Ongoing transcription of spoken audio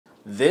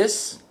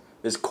This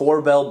is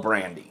Korbel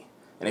brandy.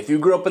 And if you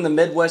grew up in the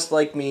Midwest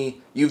like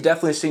me, you've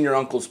definitely seen your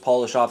uncles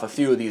polish off a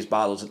few of these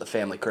bottles at the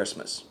family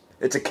Christmas.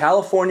 It's a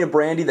California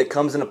brandy that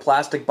comes in a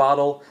plastic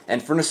bottle,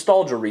 and for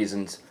nostalgia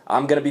reasons,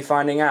 I'm gonna be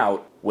finding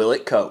out, will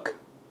it Coke?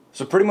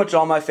 So pretty much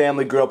all my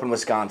family grew up in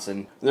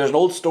Wisconsin. There's an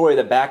old story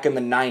that back in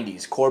the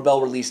 90s,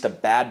 Korbel released a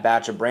bad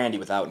batch of brandy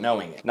without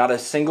knowing it. Not a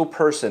single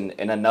person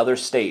in another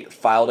state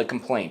filed a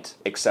complaint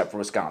except for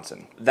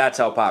Wisconsin. That's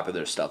how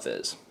popular this stuff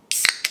is.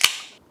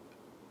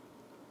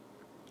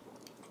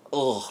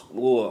 Ugh.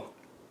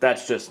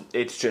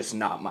 It's just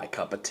not my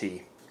cup of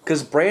tea.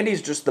 Because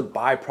brandy's just the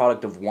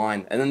byproduct of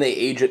wine, and then they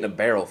age it in a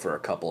barrel for a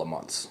couple of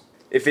months.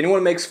 If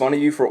anyone makes fun of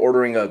you for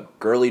ordering a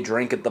girly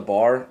drink at the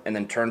bar and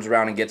then turns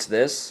around and gets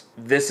this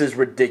is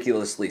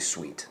ridiculously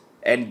sweet,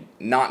 and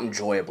not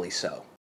enjoyably so.